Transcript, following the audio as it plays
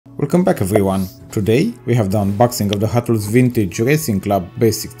Welcome back everyone. Today we have the unboxing of the Hot Wheels Vintage Racing Club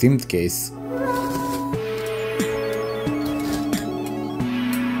basic themed case.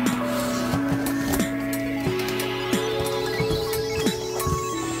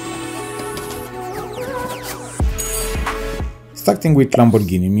 Starting with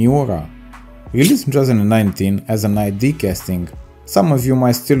Lamborghini Miura. Released in 2019 as an ID casting. Some of you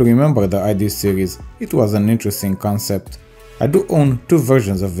might still remember the ID series, it was an interesting concept. I do own two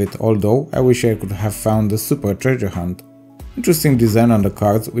versions of it, although I wish I could have found the super treasure hunt. Interesting design on the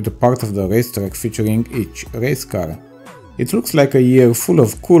cards with a part of the racetrack featuring each race car. It looks like a year full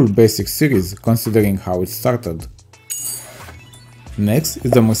of cool basic series considering how it started. Next is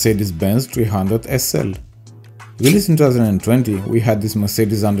the Mercedes-Benz 300 SL. Released in 2020, we had this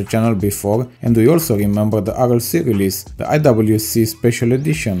Mercedes on the channel before, and we also remember the RLC release, the IWC Special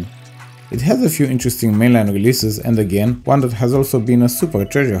Edition. It has a few interesting mainline releases and again, one that has also been a super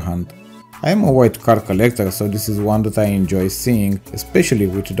treasure hunt. I am a white car collector, so this is one that I enjoy seeing, especially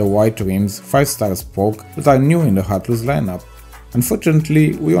with the white rims 5-star spoke that are new in the Hot Wheels lineup.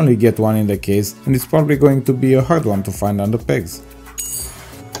 Unfortunately, we only get one in the case and it's probably going to be a hard one to find on the pegs.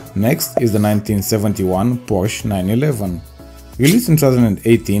 Next is the 1971 Porsche 911. Released in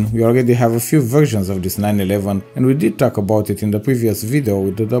 2018, we already have a few versions of this 911 and we did talk about it in the previous video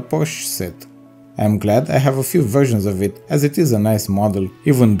with the Porsche set. I am glad I have a few versions of it as it is a nice model,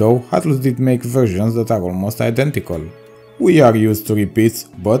 even though Hot Wheels did make versions that are almost identical. We are used to repeats,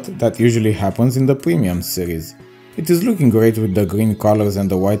 but that usually happens in the premium series. It is looking great with the green colors and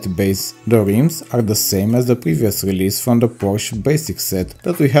the white base. The rims are the same as the previous release from the Porsche basic set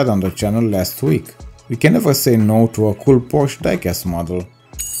that we had on the channel last week. We can never say no to a cool Porsche diecast model.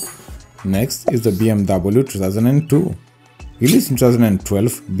 Next is the BMW 2002. Released in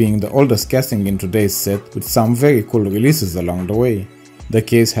 2012, being the oldest casting in today's set with some very cool releases along the way. The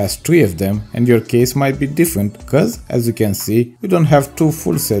case has 3 of them and your case might be different cause, as you can see, we don't have 2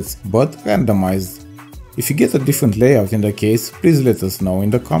 full sets but randomized. If you get a different layout in the case, please let us know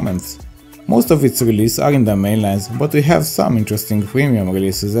in the comments. Most of its releases are in the mainlines, but we have some interesting premium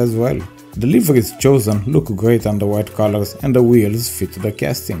releases as well. The liveries chosen look great on the white colors and the wheels fit the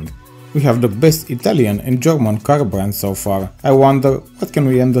casting. We have the best Italian and German car brand so far. I wonder what can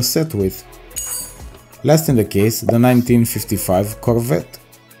we end the set with. Last in the case, the 1955 Corvette.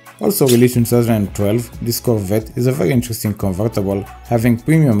 Also released in 2012, this Corvette is a very interesting convertible, having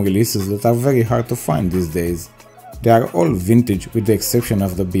premium releases that are very hard to find these days. They are all vintage with the exception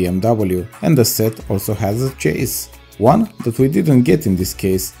of the BMW, and the set also has a chase. One that we didn't get in this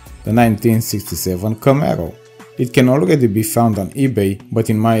case, the 1967 Camaro. It can already be found on eBay, but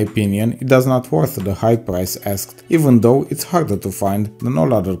in my opinion it does not worth the high price asked, even though it's harder to find than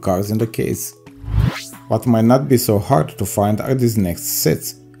all other cars in the case. What might not be so hard to find are these next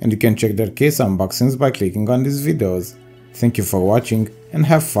sets, and you can check their case unboxings by clicking on these videos. Thank you for watching and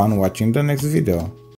have fun watching the next video.